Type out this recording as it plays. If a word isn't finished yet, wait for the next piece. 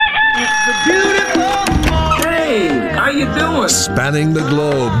Hey, how you doing? Spanning the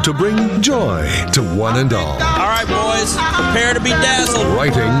globe to bring joy to one and all. All right, boys, prepare to be dazzled.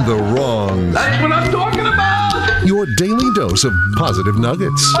 Righting the wrongs. That's what I'm talking about. Your daily dose of positive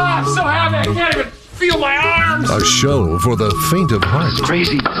nuggets. Oh, I'm so happy I can't even feel my arms. A show for the faint of heart.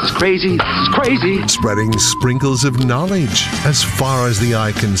 Crazy, it's crazy, it's crazy. Spreading sprinkles of knowledge as far as the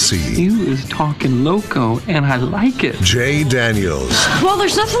eye can see. You is talking loco, and I like it. Jay Daniels. Well,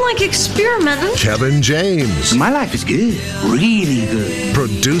 there's nothing like experimenting. Kevin James. My life is good. Really good.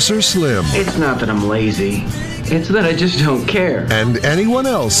 Producer Slim. It's not that I'm lazy. It's that I just don't care. And anyone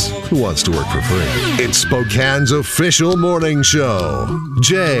else who wants to work for free. It's Spokane's official morning show.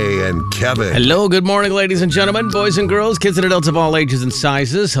 Jay and Kevin. Hello, good morning, ladies and gentlemen, boys and girls, kids and adults of all ages and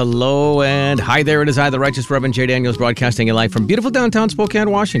sizes. Hello and hi there. It is I, the Righteous Reverend Jay Daniels, broadcasting you live from beautiful downtown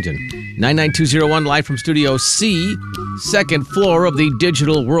Spokane, Washington. 99201, live from Studio C, second floor of the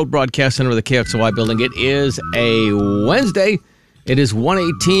Digital World Broadcast Center of the KXOY building. It is a Wednesday. It is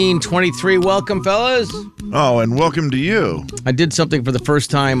 1:18:23. Welcome, fellas. Oh, and welcome to you. I did something for the first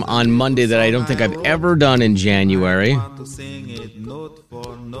time on Monday that I don't think I've ever done in January.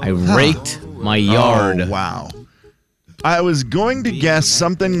 I raked my yard. Oh, wow. I was going to guess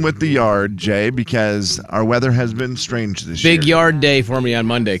something with the yard, Jay, because our weather has been strange this year. Big yard day for me on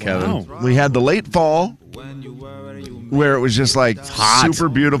Monday, Kevin. We had the late fall, where it was just like hot. super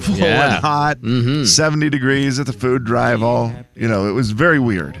beautiful Yeah. and hot, 70 degrees at the food drive, it was very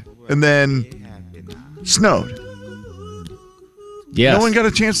weird. And then snowed. Yes. No one got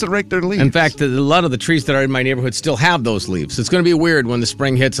a chance to rake their leaves. In fact, a lot of the trees that are in my neighborhood still have those leaves. It's going to be weird when the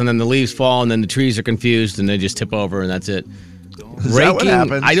spring hits and then the leaves fall and then the trees are confused and they just tip over and that's it. Is that what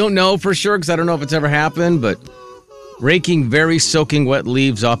happens? I don't know for sure because I don't know if it's ever happened, but raking very soaking wet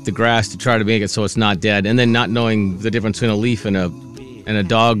leaves off the grass to try to make it so it's not dead, and then not knowing the difference between a leaf and a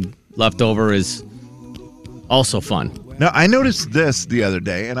dog leftover is also fun. Now, I noticed this the other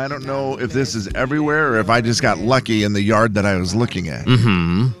day, and I don't know if this is everywhere or if I just got lucky in the yard that I was looking at.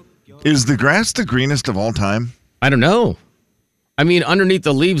 Mm-hmm. Is the grass the greenest of all time? I don't know. I mean, underneath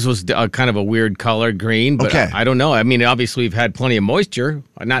the leaves was kind of a weird color, green, but Okay. I don't know. I mean, obviously we've had plenty of moisture,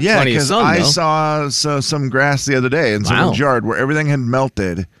 not Yeah, plenty of because sun, I though. saw some grass the other day in someone's yard where everything had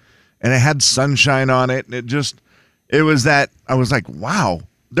melted, and it had sunshine on it, and it was that, I was like, wow,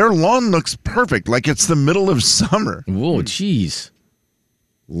 their lawn looks perfect, like it's the middle of summer. Whoa, jeez.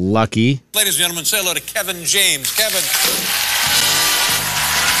 Lucky. Ladies and gentlemen, say hello to Kevin James. Kevin.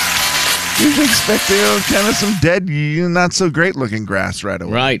 You expect kind of some dead, not so great looking grass right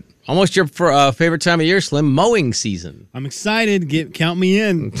away. Right. Almost your favorite time of year, Slim, mowing season. I'm excited. Count me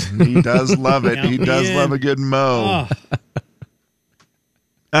in. He does love it. He does love a good mow.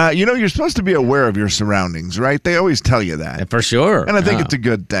 You're supposed to be aware of your surroundings, right? They always tell you that. For sure. And I think it's a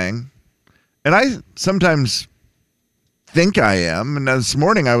good thing. And I sometimes think I am. And this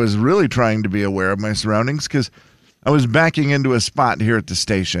morning I was really trying to be aware of my surroundings because I was backing into a spot here at the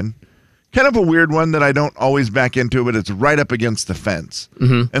station. Kind of a weird one that I don't always back into, but it's right up against the fence.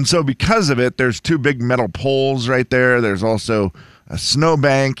 Mm-hmm. And so because of it, there's two big metal poles right there. There's also a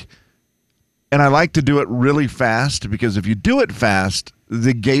snowbank. And I like to do it really fast because if you do it fast,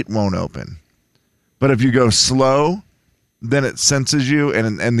 the gate won't open. But if you go slow, then it senses you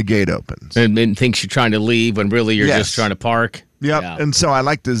and the gate opens. And thinks you're trying to leave when really you're Yes. just trying to park. Yep. Yeah. And so I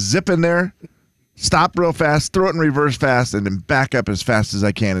like to zip in there, stop real fast, throw it in reverse fast, and then back up as fast as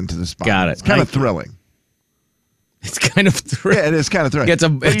I can into the spot. Got it. It's kind of thrilling. It's kind of thrilling. Yeah, it is kind of thrilling. It's a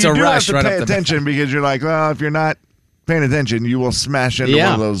But rush you do have to right pay up the attention because you're like, well, if you're not paying attention, you will smash into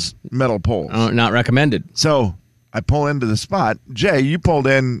one of those metal poles. Not recommended. So I pull into the spot. Jay, you pulled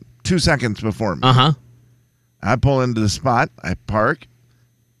in 2 seconds before me. Uh-huh. I pull into the spot. I park.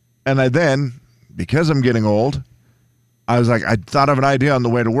 And I then, because I'm getting old, I was like, I thought of an idea on the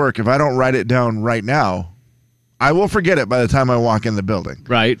way to work. If I don't write it down right now, I will forget it by the time I walk in the building.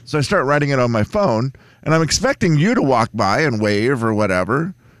 Right. So I start writing it on my phone, and I'm expecting you to walk by and wave or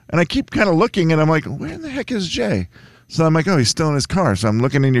whatever. And I keep kind of looking, and I'm like, where the heck is Jay? So I'm like, oh, he's still in his car. So I'm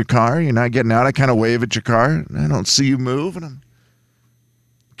looking in your car. You're not getting out. I kind of wave at your car. And I don't see you move. And I'm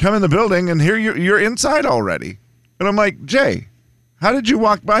come in the building, and here you're inside already. And I'm like, Jay, how did you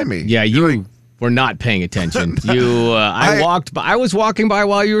walk by me? Yeah, you were not paying attention. I was walking by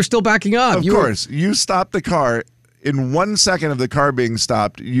while you were still backing up. Of course. You stopped the car. In 1 second of the car being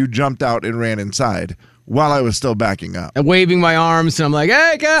stopped, you jumped out and ran inside while I was still backing up. And waving my arms, and I'm like,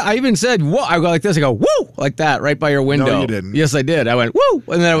 hey, God. I even said, whoa. I go like this. I go, woo, like that, right by your window. No, you didn't. Yes, I did. I went, woo.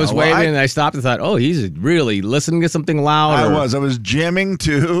 And then I was well, waving, and I stopped and thought, oh, he's really listening to something loud. I was jamming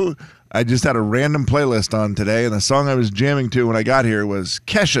to I just had a random playlist on today, and the song I was jamming to when I got here was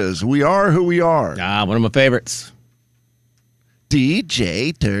Kesha's "We Are Who We Are." Ah, one of my favorites.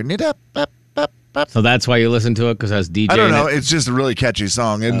 DJ, turn it up, up, up, up. So that's why you listen to it, because that's DJ. I don't know. It's just a really catchy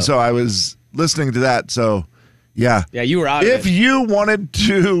song, and so I was listening to that. So, yeah. Yeah, you were out. If you wanted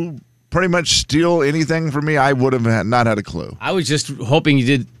to pretty much steal anything from me, I would have not had a clue. I was just hoping you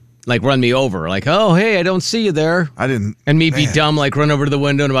did, like, run me over. Like, oh, hey, I don't see you there. I didn't. And me be dumb, like, run over to the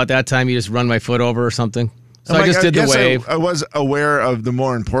window, and about that time you just run my foot over or something. So I just did the wave. I was aware of the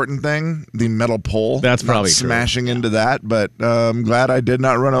more important thing, the metal pole. That's probably not true. smashing into that, but I'm glad I did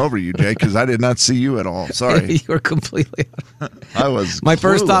not run over you, Jay, because I did not see you at all. Sorry. You were completely... I was My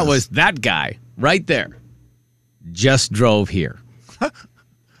first thought clueless. was, that guy right there just drove here. I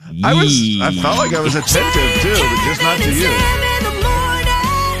felt like I was attentive, too, but just not to you.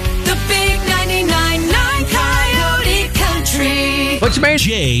 The big 99.9 Coyote Country. What's your name?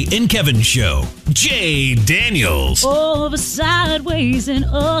 Jay and Kevin Show. Jay Daniels. Over, sideways, and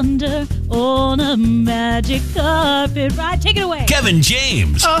under on a magic carpet ride. Take it away. Kevin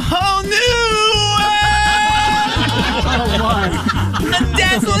James. A whole new world. A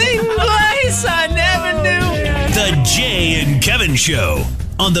dazzling place I never knew. The Jay and Kevin Show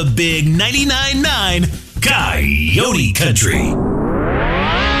on the big 99.9 Coyote Country.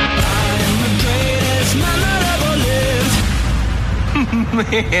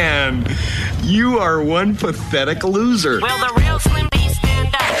 Man, you are one pathetic loser. Will the real Slim B stand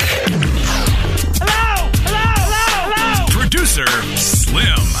up? Hello! Producer Slim.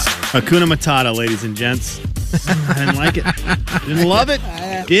 Hakuna Matata, ladies and gents. I didn't like it. Didn't love it.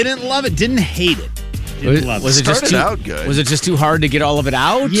 Didn't love it. Didn't hate it. Didn't love it. Was it just Started too, out good. Was it just too hard to get all of it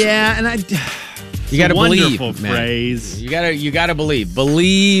out? Yeah, and You got to believe, wonderful man. phrase. You got to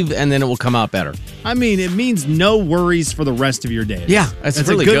believe, and then it will come out better. I mean, it means no worries for the rest of your day. Yeah, that's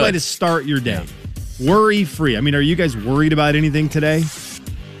really a good good. way to start your day. Worry free. I mean, are you guys worried about anything today?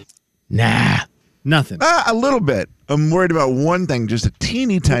 Nah. Nothing. A little bit. I'm worried about one thing, just a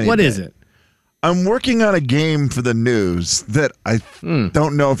teeny tiny What bit. is it? I'm working on a game for the news that I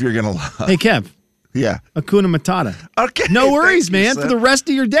don't know if you're going to love. Hey, Kev. Yeah. Hakuna Matata. Okay. No worries, thank you, man. Slim. For the rest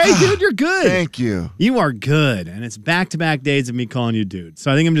of your day, dude, you're good. Thank you. You are good. And it's back-to-back days of me calling you dude. So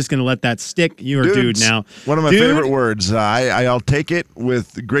I think I'm just going to let that stick. You are dude Dude's now. One of my Dude, favorite words. I'll take it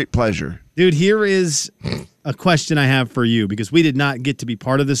with great pleasure. Dude, here is a question I have for you because we did not get to be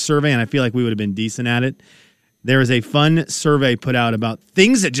part of this survey, and I feel like we would have been decent at it. There is a fun survey put out about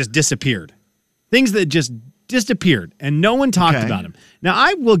things that just disappeared. Things that just disappeared, and no one talked about them. Now,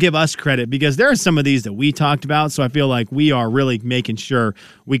 I will give us credit because there are some of these that we talked about, so I feel like we are really making sure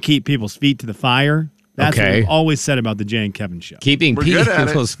we keep people's feet to the fire. That's what we've always said about the Jay and Kevin Show. Keeping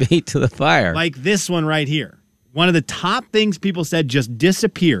people's feet to the fire. Like this one right here. One of the top things people said just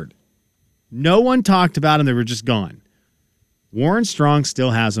disappeared. No one talked about them. They were just gone. Warren Strong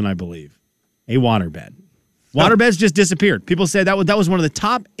still has one, I believe. A waterbed. Waterbeds just disappeared. People said that was one of the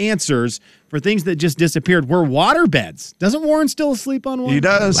top answers for things that just disappeared were waterbeds. Doesn't Warren still sleep on one? He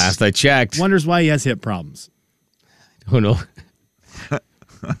does. Last I checked. Wonders why he has hip problems. Who knows?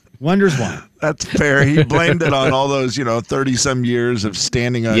 Wonders why. That's fair. He blamed it on all those, 30-some years of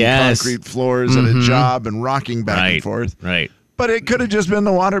standing on concrete floors at a job and rocking back and forth. Right. But it could have just been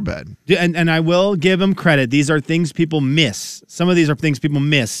the waterbed. And I will give him credit. These are things people miss. Some of these are things people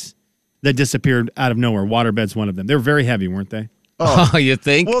miss that disappeared out of nowhere. Waterbed's one of them. They were very heavy, weren't they? Oh, you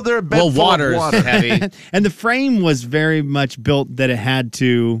think? Well, they're a bed full of water's water. heavy. And the frame was very much built that it had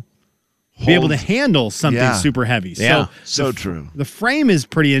to be able to handle something super heavy. Yeah. So true. The frame is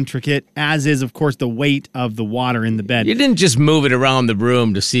pretty intricate, as is, of course, the weight of the water in the bed. You didn't just move it around the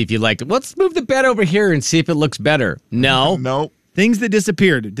room to see if you liked it. Let's move the bed over here and see if it looks better. No. Nope. Things that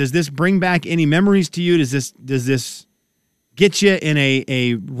disappeared. Does this bring back any memories to you? Does this get you in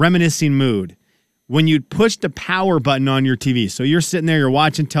a reminiscing mood? When you push the power button on your TV, so you're sitting there, you're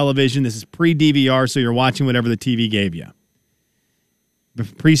watching television. This is pre-DVR, so you're watching whatever the TV gave you.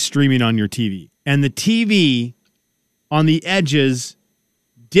 Pre-streaming on your TV. And the TV on the edges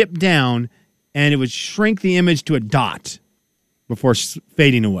dipped down, and it would shrink the image to a dot before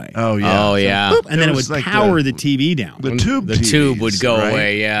fading away. Oh, yeah. Oh, yeah. Boop, and then it would like power the TV down. The tube The tube would TVs, go right?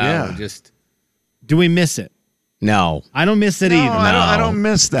 away, yeah. Yeah. Just Do we miss it? no. I don't miss it No, either. I don't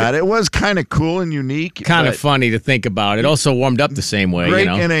miss that. It was kind of cool and unique. Kind of but funny to think about. It also warmed up the same way, Great you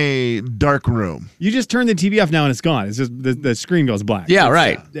know. in a dark room. You just turn the TV off now and it's gone. It's just the screen goes black. Yeah,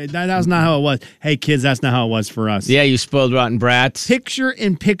 right. That was not how it was. Hey, kids, that's not how it was for us. Yeah, you spoiled rotten brats.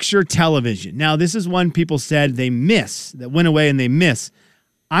 Picture-in-picture television. Now, this is one people said they miss, that went away and they miss.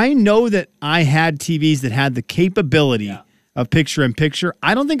 I know that I had TVs that had the capability of picture-in-picture.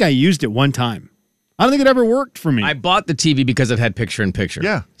 I don't think I used it one time. I don't think it ever worked for me. I bought the TV because it had picture-in-picture.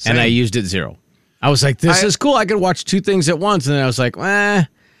 Yeah, same. And I used it 0. I was like, this is cool. I could watch 2 things at once. And then I was like, I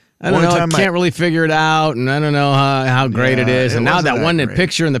don't know. I can't really figure it out. And I don't know how great it is. And now that one in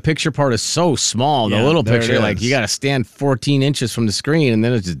picture and the picture part is so small. The little picture, like you got to stand 14 inches from the screen and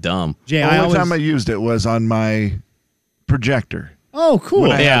then it's just dumb. Jay, the only time I used it was on my projector. Oh, cool.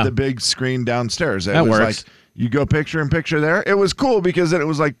 When I had the big screen downstairs. It was like, you go picture-in-picture there. It was cool because it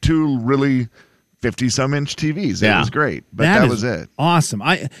was like 2 really 50-some-inch TVs. It was great, but that was it. Awesome.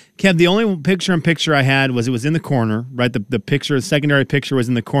 Kev, the only picture-in-picture I had was it was in the corner, right? The secondary picture was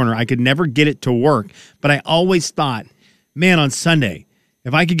in the corner. I could never get it to work, but I always thought, man, on Sunday,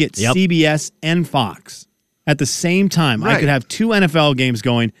 if I could get CBS and Fox at the same time, I could have 2 NFL games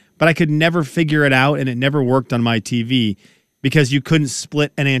going, but I could never figure it out, and it never worked on my TV because you couldn't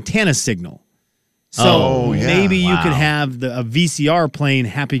split an antenna signal. So maybe you could have a VCR playing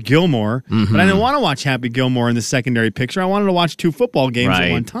Happy Gilmore, but I didn't want to watch Happy Gilmore in the secondary picture. I wanted to watch 2 football games at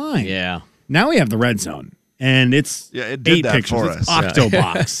one time. Yeah. Now we have the Red Zone, and it's it did 8 that pictures. for It's us.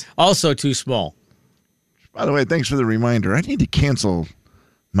 Octobox. Also too small. By the way, thanks for the reminder. I need to cancel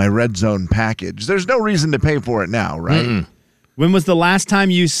my Red Zone package. There's no reason to pay for it now, right? When was the last time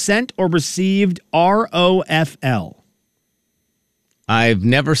you sent or received ROFL? I've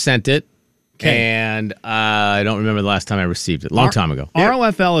never sent it. And I don't remember the last time I received it. Long time ago.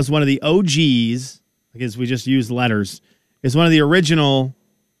 ROFL is one of the OGs. I guess we just use letters. It's one of the original.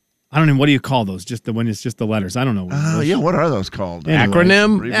 I don't know. What do you call those? Just when it's just the letters. I don't know. What are those called?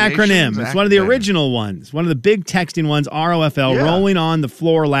 Acronym. It's one of the original ones. One of the big texting ones. ROFL. Rolling on the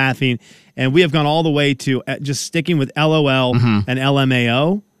floor laughing. And we have gone all the way to just sticking with LOL and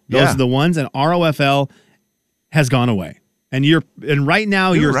LMAO. Those are the ones. And ROFL has gone away. And right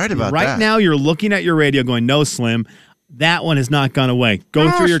now you're right about that. Now you're looking at your radio going, no, Slim, that one has not gone away. Go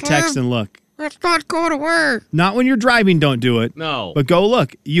through your text and look. That's not going to work. Not when you're driving, don't do it. No. But go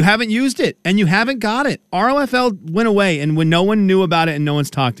look. You haven't used it, and you haven't got it. ROFL went away, and when no one knew about it and no one's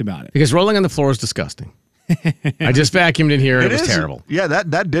talked about it. Because rolling on the floor is disgusting. I just vacuumed in here, and it was terrible. Yeah,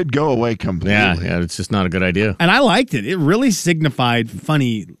 that did go away completely. Yeah, it's just not a good idea. And I liked it. It really signified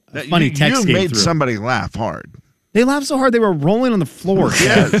funny text. You made somebody laugh hard. They laughed so hard they were rolling on the floor.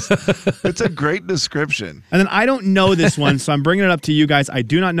 Yes. It's a great description. And then I don't know this one, so I'm bringing it up to you guys. I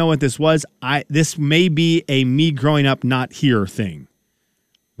do not know what this was. This may be a me growing up not here thing.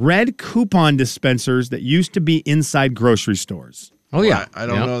 Red coupon dispensers that used to be inside grocery stores. Oh, yeah. I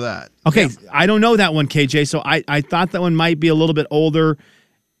don't know that. Okay, I don't know that one, KJ, so I thought that one might be a little bit older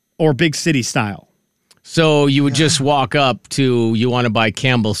or big city style. So you would just walk up to, you want to buy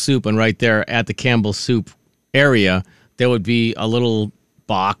Campbell's soup, and right there at the Campbell's soup area, there would be a little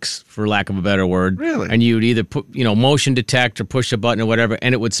box, for lack of a better word. Really? And you would either put, motion detect or push a button or whatever,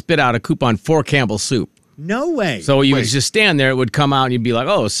 and it would spit out a coupon for Campbell's soup. No way. So you would just stand there, it would come out, and you'd be like,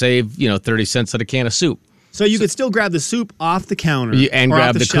 oh, save, 30 cents on a can of soup. So you could still grab the soup off the counter. And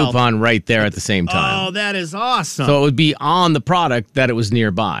grab the coupon right there at the same time. Oh, that is awesome. So it would be on the product that it was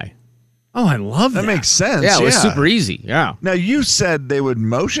nearby. Oh, I love that. That makes sense. Yeah, it was super easy. Yeah. Now, you said they would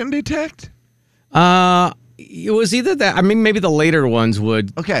motion detect? It was either that. I mean, maybe the later ones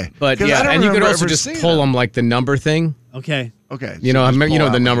would. Okay. But yeah, and you could also just pull them like the number thing. Okay. Okay.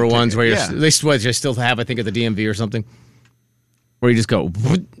 The number ones where they still have, I think, at the DMV or something, where you just go.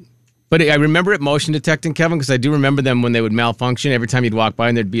 But I remember it motion detecting, Kevin, because I do remember them when they would malfunction. Every time you'd walk by,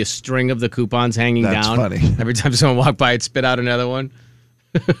 and there'd be a string of the coupons hanging down. That's funny. Every time someone walked by, it'd spit out another one.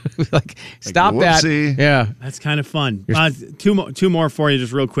 Stop that. Yeah. That's kind of fun. Two more for you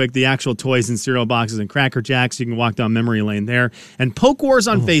just real quick. The actual toys and cereal boxes and Cracker Jacks. You can walk down memory lane there. And Poke Wars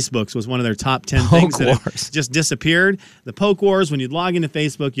on Facebook was one of their top 10 things that have just disappeared. The Poke Wars, when you'd log into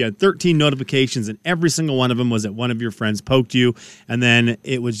Facebook, you had 13 notifications, and every single one of them was that one of your friends poked you. And then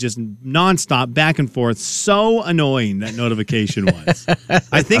it was just nonstop, back and forth. So annoying that notification was.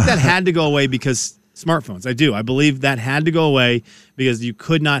 I think that had to go away because smartphones. I believe that had to go away because you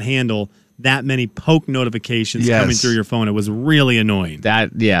could not handle that many poke notifications coming through your phone. It was really annoying.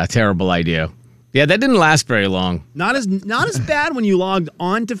 Terrible idea. Yeah, that didn't last very long. Not as bad when you logged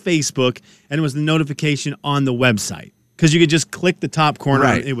onto Facebook and it was the notification on the website. Because you could just click the top corner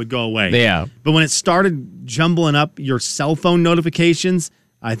and it would go away. Yeah. But when it started jumbling up your cell phone notifications,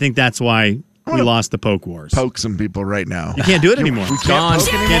 I think that's why we lost the Poke Wars. Poke some people right now. You can't do it anymore. We can't do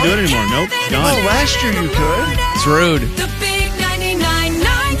it anymore. Nope. Gone. Oh, last year you could. It's rude. The big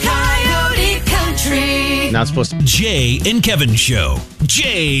 99.9 Coyote Country. Not supposed to. Jay and Kevin Show.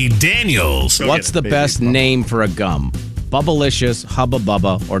 Jay Daniels. What's the best name for a gum? Bubblicious, Hubba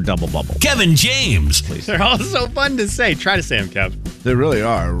Bubba, or Double Bubble. Kevin James. They're all so fun to say. Try to say them, Kev. They really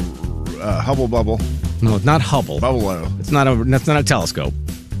are. Hubble Bubble. No, it's not Hubble. Bubble-o. That's not a telescope.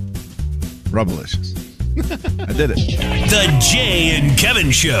 Rubblicious. I did it. The Jay and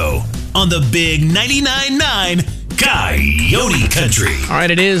Kevin Show on the Big 99.9 Coyote Country. All right,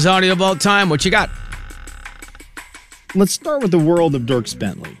 it is Audio Vault time. What you got? Let's start with the world of Dierks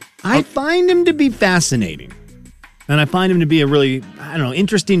Bentley. I find him to be fascinating. And I find him to be a really,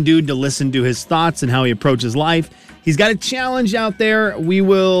 interesting dude to listen to his thoughts and how he approaches life. He's got a challenge out there. We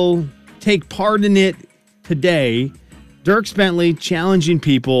will take part in it today. Dierks Bentley challenging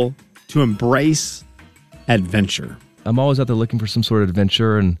people to embrace adventure. I'm always out there looking for some sort of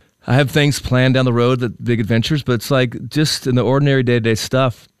adventure, and I have things planned down the road, that big adventures, but it's like just in the ordinary day-to-day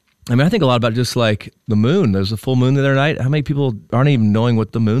stuff. I mean, I think a lot about just like the moon. There's a full moon the other night. How many people aren't even knowing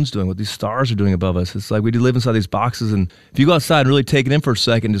what the moon's doing, what these stars are doing above us? It's like we do live inside these boxes, and if you go outside and really take it in for a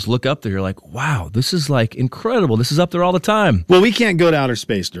second, just look up there, you're like, wow, this is like incredible. This is up there all the time. Well, we can't go to outer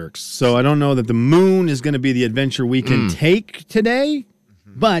space, Dierks, so I don't know that the moon is going to be the adventure we can take today,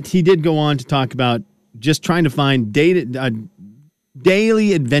 but he did go on to talk about just trying to find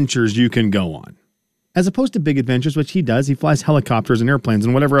daily adventures you can go on. As opposed to big adventures, which he does. He flies helicopters and airplanes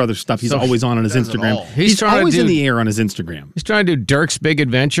and whatever other stuff he's always on his Instagram. He's always in the air on his Instagram. He's trying to do Dierks' Big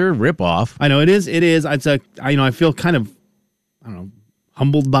Adventure ripoff. I know it is. It is. I feel kind of,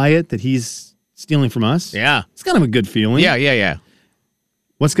 humbled by it that he's stealing from us. Yeah. It's kind of a good feeling. Yeah.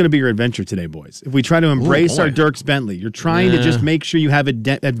 What's going to be your adventure today, boys? If we try to embrace our Dierks Bentley, you're trying to just make sure you have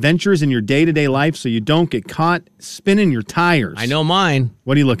adventures in your day-to-day life so you don't get caught spinning your tires. I know mine.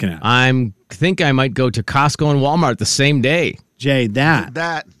 What are you looking at? I think I might go to Costco and Walmart the same day. Jay,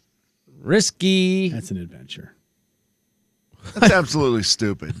 that. Risky. That's an adventure. That's absolutely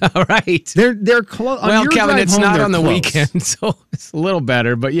stupid. All right. They're close. Well, Kevin, it's not on the close. weekend, so it's a little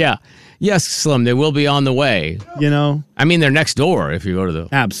better. But yeah. Yes, Slim, they will be on the way. I mean, they're next door if you go to the...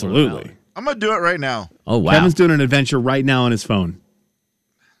 Absolutely. I'm going to do it right now. Oh, wow. Kevin's doing an adventure right now on his phone.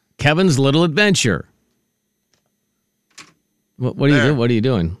 Kevin's little adventure. What are you doing? What are you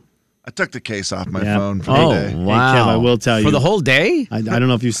doing? I took the case off my phone for the day. Wow. Hey, Kev, I will tell you. For the whole day? I don't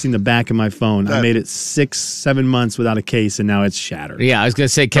know if you've seen the back of my phone. I made it 6-7 months without a case, and now it's shattered. Yeah, I was going to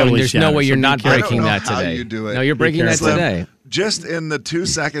say, Kevin, Totally there's no shattered. way you're So not be careful. breaking that How today. you do it. No, you're breaking that Slim, today. Just in the 2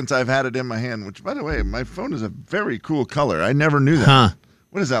 seconds I've had it in my hand, which, by the way, my phone is a very cool color. I never knew that. Huh.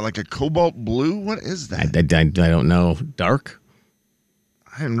 What is that, like a cobalt blue? What is that? I don't know. Dark?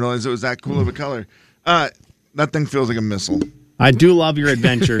 I didn't realize it was that cool of a color. That thing feels like a missile. I do love your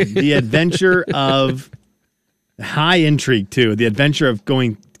adventure. The adventure of high intrigue, too. The adventure of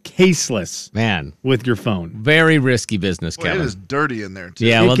going caseless with your phone. Very risky business, Boy, Kevin. it is dirty in there, too.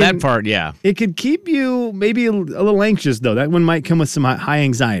 Yeah, that part, yeah. It could keep you maybe a little anxious, though. That one might come with some high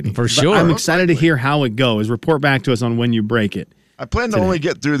anxiety. For But sure. I'm excited to hear how it goes. Report back to us on when you break it. I plan to only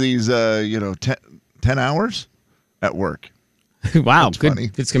get through these, 10 hours at work. Wow, That's good.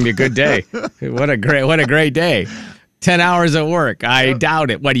 funny. It's going to be a good day. What a great day. 10 hours at work. I doubt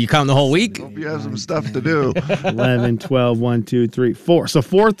it. What, do you count the whole week? Hope you have some stuff to do. 11, 12, 1, 2, 3, 4. So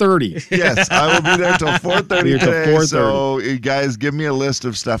 4:30. Yes, I will be there till 4:30 You're till today. 4:30. So you guys give me a list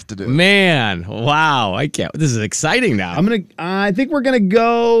of stuff to do. Man, wow. I can't. This is exciting now. I think we're gonna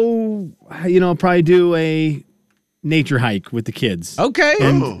go. Probably do a nature hike with the kids. Okay.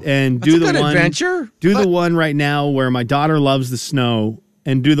 And do That's a the good one adventure. Do the one right now where my daughter loves the snow,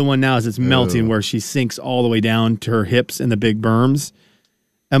 and do the one now as it's melting where she sinks all the way down to her hips in the big berms.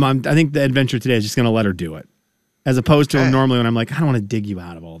 I think the adventure today is just gonna let her do it, as opposed to normally when I'm like, I don't want to dig you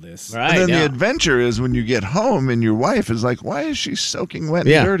out of all this. Right. And then the adventure is when you get home and your wife is like, why is she soaking wet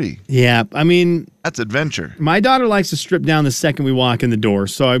and dirty? Yeah, I mean, that's adventure. My daughter likes to strip down the second we walk in the door,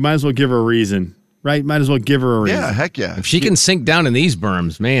 so I might as well give her a reason. Right? Might as well give her a reason. Yeah, heck yeah. If she can sink down in these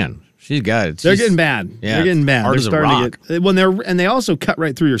berms, man, she's got it. They're getting bad. Yeah, they're getting bad. hard They're as a starting rock. to get and they also cut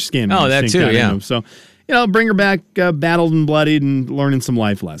right through your skin. when Oh, you that sink too, down in yeah. them. So, bring her back battled and bloodied and learning some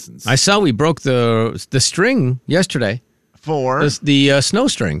life lessons. I saw we broke the string yesterday. For? The snow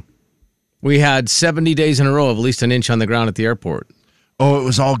string. We had 70 days in a row of at least an inch on the ground at the airport. Oh, it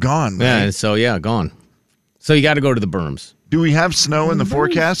was all gone. Yeah, right? so gone. So you got to go to the berms. Do we have snow in the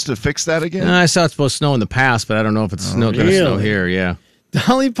forecast to fix that again? I saw it's supposed to snow in the past, but I don't know if it's going to snow here. Yeah.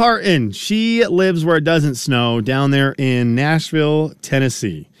 Dolly Parton, she lives where it doesn't snow down there in Nashville,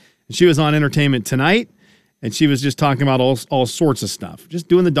 Tennessee. And she was on Entertainment Tonight, and she was just talking about all sorts of stuff, just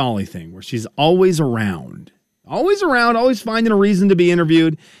doing the Dolly thing where she's always around, always finding a reason to be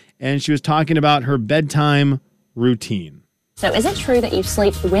interviewed. And she was talking about her bedtime routine. So is it true that you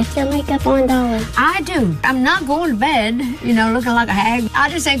sleep with your makeup on, Dolly? I do. I'm not going to bed, looking like a hag. I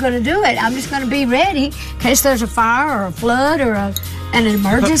just ain't going to do it. I'm just going to be ready in case there's a fire or a flood or an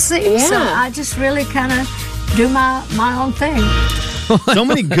emergency. Yeah. So I just really kind of do my own thing. So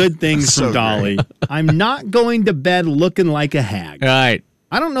many good things So from Dolly. I'm not going to bed looking like a hag. Right.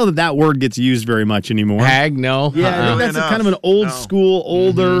 I don't know that word gets used very much anymore. Hag, no. Yeah, I think that's Enough. kind of an old school,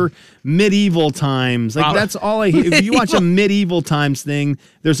 older, medieval times. Like, that's all I hear. If you watch a medieval times thing,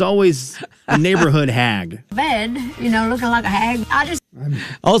 there's always a neighborhood hag. Bed, looking like a hag.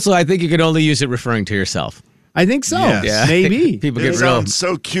 Also, I think you can only use it referring to yourself. I think so. Yes. Yeah. Maybe. People It get real. sounds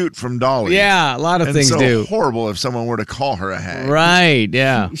so cute from Dolly. Yeah, a lot of and things so do. horrible if someone were to call her a hag. Right,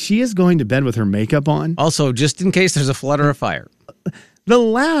 yeah. She is going to bed with her makeup on. Also, just in case there's a flood or a fire. The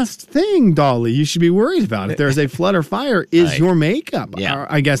last thing, Dolly, you should be worried about if there's a flood or fire is Right. your makeup. Yeah.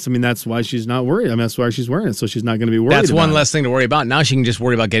 I guess, that's why she's not worried. That's why she's wearing it, so she's not going to be worried That's one about it. less thing to worry about. Now she can just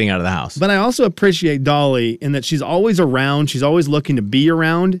worry about getting out of the house. But I also appreciate Dolly in that she's always around. She's always looking to be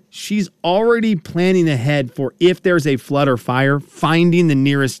around. She's already planning ahead for if there's a flood or fire, finding the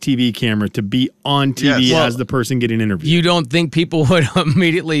nearest TV camera to be on TV Yes. as the person getting interviewed. You don't think people would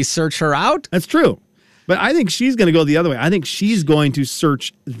immediately search her out? That's true. But I think she's going to go the other way. I think she's going to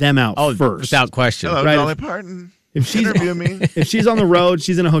search them out first. Without question. Hello, Right. Dolly Parton. If she's Interview me. If she's on the road,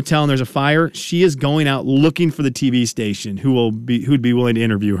 she's in a hotel and there's a fire, she is going out looking for the TV station who'd be willing to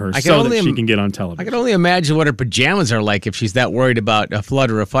interview her so that she can get on television. I can only imagine what her pajamas are like if she's that worried about a flood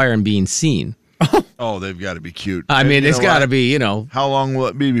or a fire and being seen. Oh, they've got to be cute. I And mean, you it's know got to what? be, How long will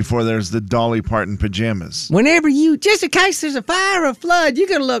it be before there's the Dolly Parton pajamas? Whenever just in case there's a fire or a flood, you're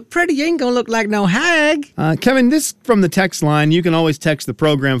going to look pretty. You ain't going to look like no hag. Kevin, this from the text line. You can always text the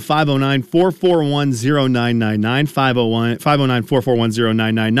program 509-441-0999,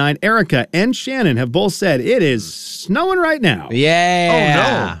 509-441-0999. Erica and Shannon have both said it is snowing right now.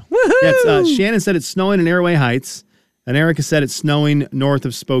 Yeah. Oh, no. Woohoo. Yes, Shannon said it's snowing in Airway Heights, and Erica said it's snowing north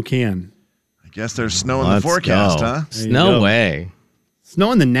of Spokane. I guess there's snow in the Let's forecast, go. huh? There you No go. way.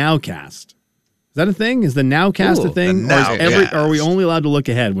 Snow in the Nowcast. Is that a thing? Is the Nowcast Ooh, a thing? the Or, Nowcast. are we only allowed to look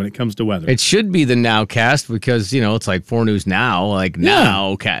ahead when it comes to weather? It should be the Nowcast because, it's like 4 News Now. Like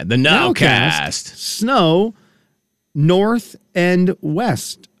Nowcast. The Nowcast. Snow north and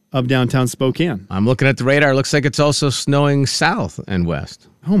west of downtown Spokane. I'm looking at the radar. Looks like it's also snowing south and west.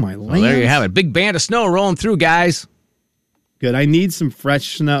 Oh, my Well, land. there you have it. Big band of snow rolling through, guys. Good. I need some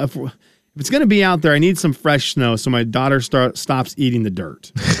fresh snow. If it's going to be out there, I need some fresh snow so my daughter stops eating the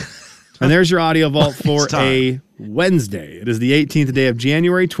dirt. And there's your audio vault for a Wednesday. It is the 18th day of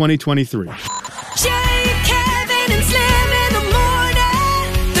January, 2023. Jay, Kevin, and Slim in the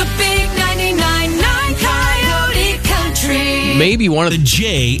morning. The big 99.9 Coyote Country. Maybe one of the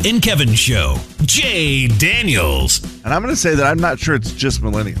Jay and Kevin Show. Jay Daniels. And I'm going to say that I'm not sure it's just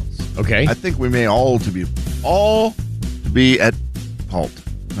millennials. Okay. I think we may all be at halt.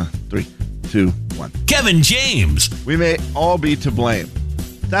 3, 2, 1. Kevin James. We may all be to blame.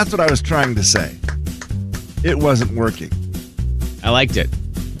 That's what I was trying to say. It wasn't working. I liked it.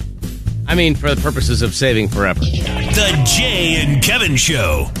 I mean, for the purposes of saving forever. The Jay and Kevin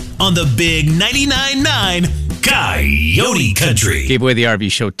Show on the big 99.9 Coyote Country. Gave away the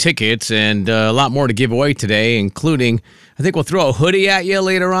RV show tickets and a lot more to give away today, including, I think we'll throw a hoodie at you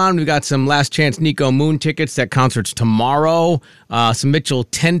later on. We've got some Last Chance Nico Moon tickets. That concert's tomorrow. Some Mitchell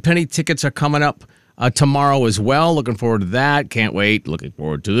Tenpenny tickets are coming up tomorrow as well. Looking forward to that. Can't wait. Looking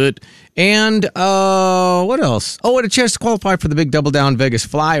forward to it. And what else? Oh, and a chance to qualify for the big Double Down Vegas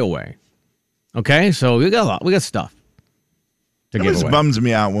flyaway. Okay, so we got a lot. We got stuff to It give always away. bums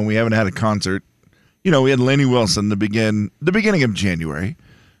me out when we haven't had a concert. We had Lenny Wilson the beginning of January,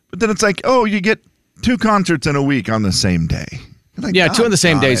 but then it's like, oh, you get 2 concerts in a week on the same day. Like, Yeah, 2 on the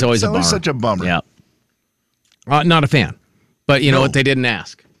same day is God, always it's a bummer. such a bummer. Yeah. Not a fan. But you know No. what? They didn't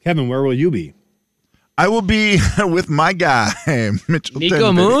ask. Kevin, where will you be? I will be with my guy, Mitchell Nico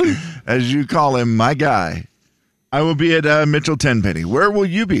Tenpenny, Moon? as you call him, my guy. I will be at Mitchell Tenpenny. Where will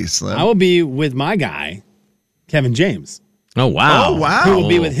you be, Slim? I will be with my guy, Kevin James. Oh, wow. Oh, wow. Who will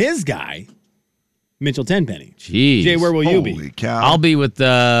be with his guy, Mitchell Tenpenny. Jeez. Jay, where will you Holy be? cow. I'll be with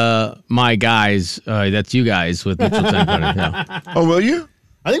my guys. That's you guys with Mitchell Tenpenny. Yeah. Oh, will you?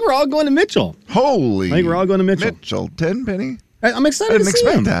 I think we're all going to Mitchell. Holy. I think we're all going to Mitchell. Mitchell Tenpenny. I'm excited I to didn't see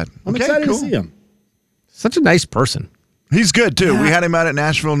expect him. that. I'm Okay, excited cool. to see him. Such a nice person. He's good, too. We had him out at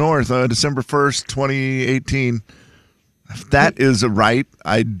Nashville North December 1st, 2018. If that is right,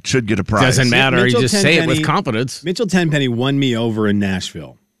 I should get a prize. Doesn't matter. Mitchell You just say it with Tenpenny- confidence. Mitchell Tenpenny won me over in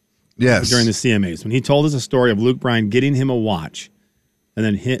Nashville Yes. during the CMAs when he told us a story of Luke Bryan getting him a watch.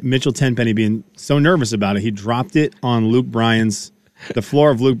 And then Mitchell Tenpenny being so nervous about it, he dropped it on the floor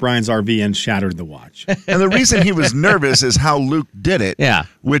of Luke Bryan's RV and shattered the watch. And the reason he was nervous is how Luke did it. Yeah.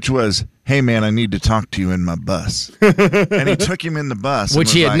 Which was, hey, man, I need to talk to you in my bus. And he took him in the bus.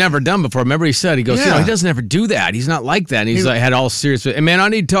 Which he had never done before. Remember he said, he goes, he doesn't ever do that. He's not like that. And he's like, had all serious, hey, man, I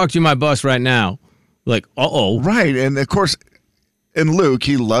need to talk to you in my bus right now. Like, uh-oh. Right. And, of course, in Luke,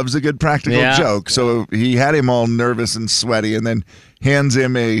 he loves a good practical joke. So he had him all nervous and sweaty and then hands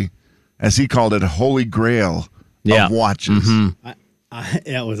him as he called it, a holy grail of watches. Mm-hmm.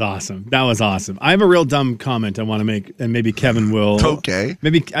 That was awesome. That was awesome. I have a real dumb comment I want to make, and maybe Kevin will. Okay.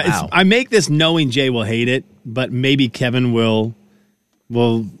 Maybe I make this knowing Jay will hate it, but maybe Kevin will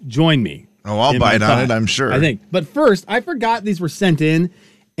join me. Oh, I'll bite on it, I'm sure. I think. But first, I forgot these were sent in,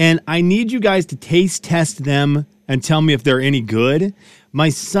 and I need you guys to taste test them and tell me if they're any good. My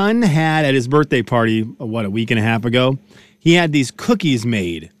son had at his birthday party, a week and a half ago, he had these cookies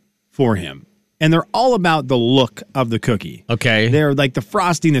made for him. And they're all about the look of the cookie. Okay. They're like the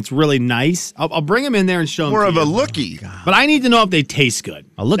frosting that's really nice. I'll bring them in there and show them. More to of you. a lookie. But I need to know if they taste good.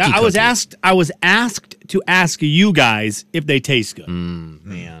 A lookie I was cookie. I was asked to ask you guys if they taste good.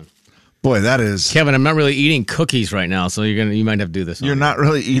 Man. Boy, that is. Kevin, I'm not really eating cookies right now, so you might have to do this. You're not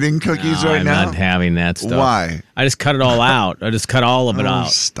really eating cookies right now? I'm not having that stuff. Why? I just cut it all out. I just cut all of it out.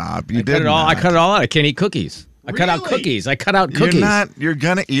 Stop. I cut it all out. I can't eat cookies. I cut out cookies. I cut out cookies. You're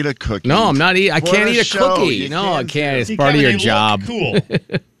going to eat a cookie. No, I'm not eating. I can't eat a show. cookie. No, I can't. It's part of your job. Cool.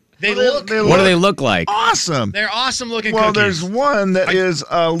 They look. What do they look like? Awesome. They're awesome looking Well, cookies. there's one that is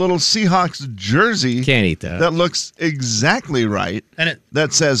a little Seahawks jersey. Can't eat that. That looks exactly right. And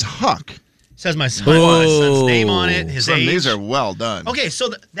that says Huck. Says my son's name on it, his age. These are well done. Okay, so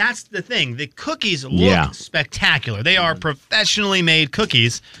that's the thing. The cookies look spectacular. They are professionally made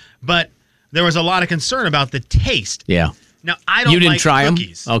cookies, but there was a lot of concern about the taste. Yeah. Now, I don't You didn't like try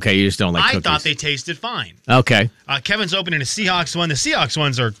cookies. them? Okay, you just don't like I cookies. thought they tasted fine. Okay. Kevin's opening a Seahawks one. The Seahawks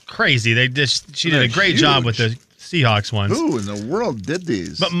ones are crazy. She did a great job with the Seahawks ones. Who in the world did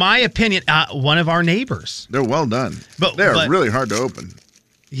these? But my opinion, one of our neighbors. They're well done. But they're really hard to open.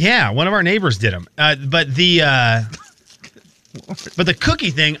 Yeah, one of our neighbors did them. But the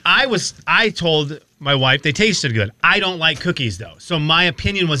cookie thing, I told my wife they tasted good. I don't like cookies though, so my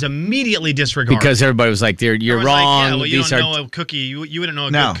opinion was immediately disregarded. Because everybody was like, "You're wrong." Like, yeah, well, you These don't are know a cookie. You wouldn't know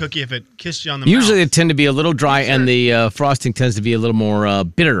a good cookie if it kissed you on the usually mouth. they tend to be a little dry, and the frosting tends to be a little more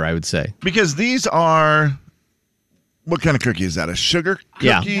bitter. I would say. Because these are. What kind of cookie is that? A sugar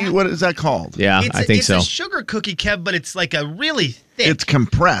cookie? Yeah. What is that called? Yeah, I think so. It's a sugar cookie, Kev, but it's like a really thick. It's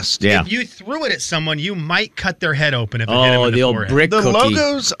compressed. Yeah. If you threw it at someone, you might cut their head open if it hit them in the old forehead. brick The cookie.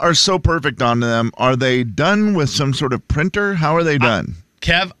 logos are so perfect on them. Are they done with some sort of printer? How are they done?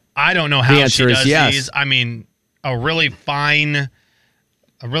 Kev, I don't know The how she answer is does yes. these. I mean, a really fine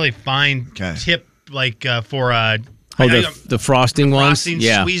tip like for the frosting ones? frosting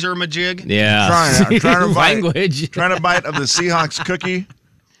Yeah. squeezer majig. Yeah. I'm trying to bite. Language. Trying to bite of the Seahawks cookie.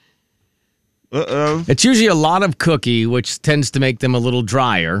 Uh-oh. It's usually a lot of cookie, which tends to make them a little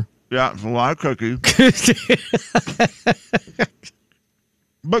drier. Yeah, it's a lot of cookie.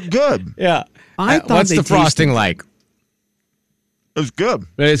 But good. Yeah. I thought What's they the frosting tasted- like? It's good.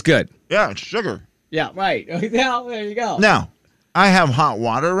 It's good. Yeah, it's sugar. Yeah, right. Now, there you go. Now, I have hot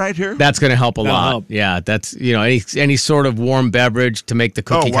water right here. That's going to help a That'll lot. help. Yeah, that's, any sort of warm beverage to make the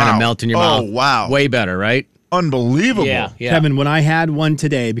cookie kind wow. of melt in your mouth. Oh, wow. Way better, right? Unbelievable. Yeah. Kevin, when I had one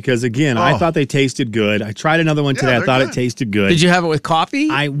today, because again, I thought they tasted good. I tried another one today. I they're thought good. it tasted good. Did you have it with coffee?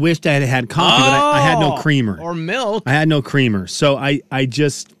 I wished I had coffee, but I had no creamer. Or milk. I had no creamer. So I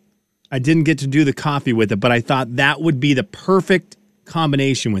didn't get to do the coffee with it, but I thought that would be the perfect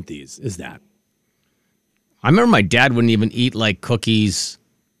combination with these, is that. I remember my dad wouldn't even eat like cookies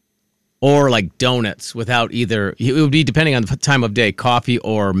or like donuts without either. It would be depending on the time of day, coffee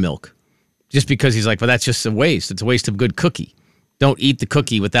or milk. Just because he's like, well, that's just a waste. It's a waste of good cookie. Don't eat the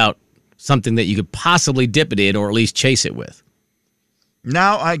cookie without something that you could possibly dip it in or at least chase it with.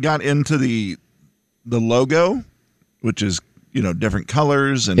 Now I got into the logo, which is, different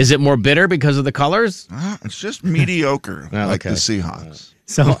colors. And Is it more bitter because of the colors? it's just mediocre, Oh, like okay. the Seahawks.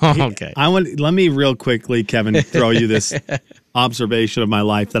 So Okay. let me real quickly, Kevin, throw you this observation of my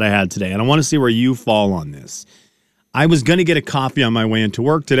life that I had today. And I want to see where you fall on this. I was going to get a coffee on my way into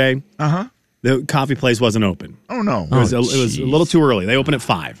work today. Uh-huh. The coffee place wasn't open. Oh, no. It was a little too early. They open at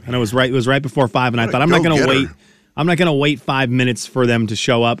 5, and it was right before 5. And I thought I'm not going to wait. I'm not going to wait 5 minutes for them to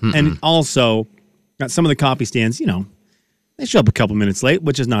show up. And also, got some of the coffee stands. They show up a couple minutes late,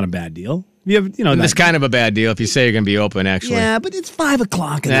 which is not a bad deal. You have, It's kind of a bad deal if you say you're going to be open, actually. Yeah, but it's 5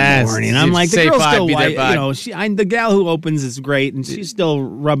 o'clock in the morning. I'm like, the girl's still white. The gal who opens is great, and she's still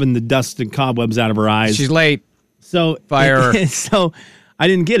rubbing the dust and cobwebs out of her eyes. She's late. So fire her. So I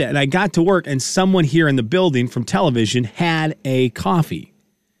didn't get it, and I got to work, and someone here in the building from television had a coffee,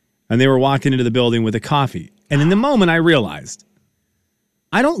 and they were walking into the building with a coffee. And in the moment, I realized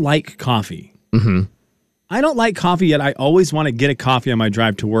I don't like coffee. Mm-hmm. I don't like coffee, yet I always want to get a coffee on my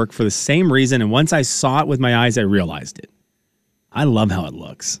drive to work for the same reason. And once I saw it with my eyes, I realized it. I love how it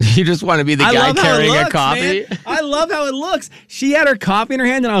looks. You just want to be the guy carrying a coffee? Man. I love how it looks. She had her coffee in her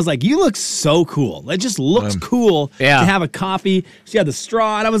hand, and I was like, you look so cool. It just looks cool to have a coffee. She had the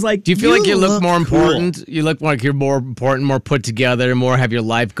straw, and I was like, do you feel like you look more cool. important? You look like you're more important, more put together, more have your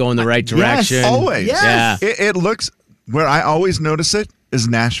life go in the right direction? Yes, always. Yes. Yeah. It looks, where I always notice it is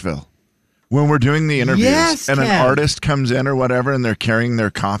Nashville. When we're doing the interviews and an artist comes in or whatever and they're carrying their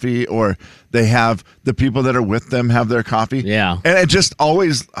coffee, or they have the people that are with them have their coffee. Yeah. And it just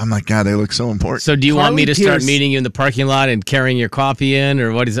always, I'm like, God, they look so important. So do you want me to start Pierce. meeting you in the parking lot and carrying your coffee in,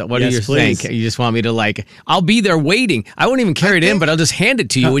 or what is that? What do you think? You just want me to I'll be there waiting. I won't even carry it in, but I'll just hand it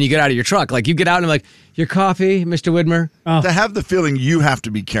to you when you get out of your truck. Like you get out and I'm like, your coffee, Mr. Widmer? To have the feeling you have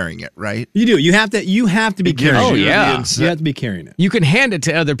to be carrying it, right? You do. You have to be carrying it. Oh, yeah. You have to be carrying it. You can hand it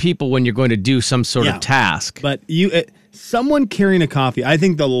to other people when you're going to do some sort of task. But someone carrying a coffee, I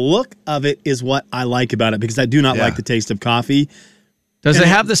think the look of it is what I like about it, because I do not like the taste of coffee. Does it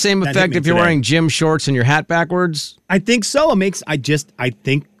have the same effect if you're wearing gym shorts and your hat backwards? I think so. I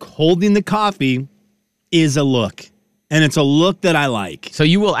think holding the coffee is a look. And it's a look that I like. So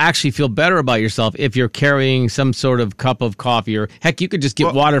you will actually feel better about yourself if you're carrying some sort of cup of coffee, or heck, you could just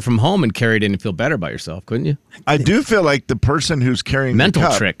get water from home and carry it in and feel better about yourself, couldn't you? I do feel like the person who's carrying mental the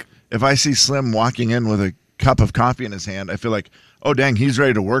cup, trick. If I see Slim walking in with a cup of coffee in his hand, I feel like, oh, dang, he's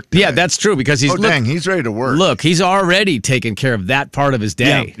ready to work today. Yeah, that's true, because he's he's ready to work. Look, he's already taken care of that part of his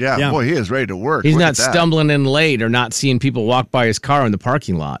day. Yeah. Boy, he is ready to work. He's Look not at that. stumbling in late or not seeing people walk by his car in the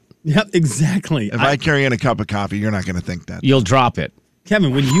parking lot. Yep, exactly. If I carry in a cup of coffee, you're not going to think that. You'll drop it.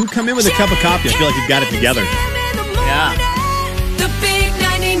 Kevin, when you come in with a cup of coffee, I feel like you've got it together. Yeah.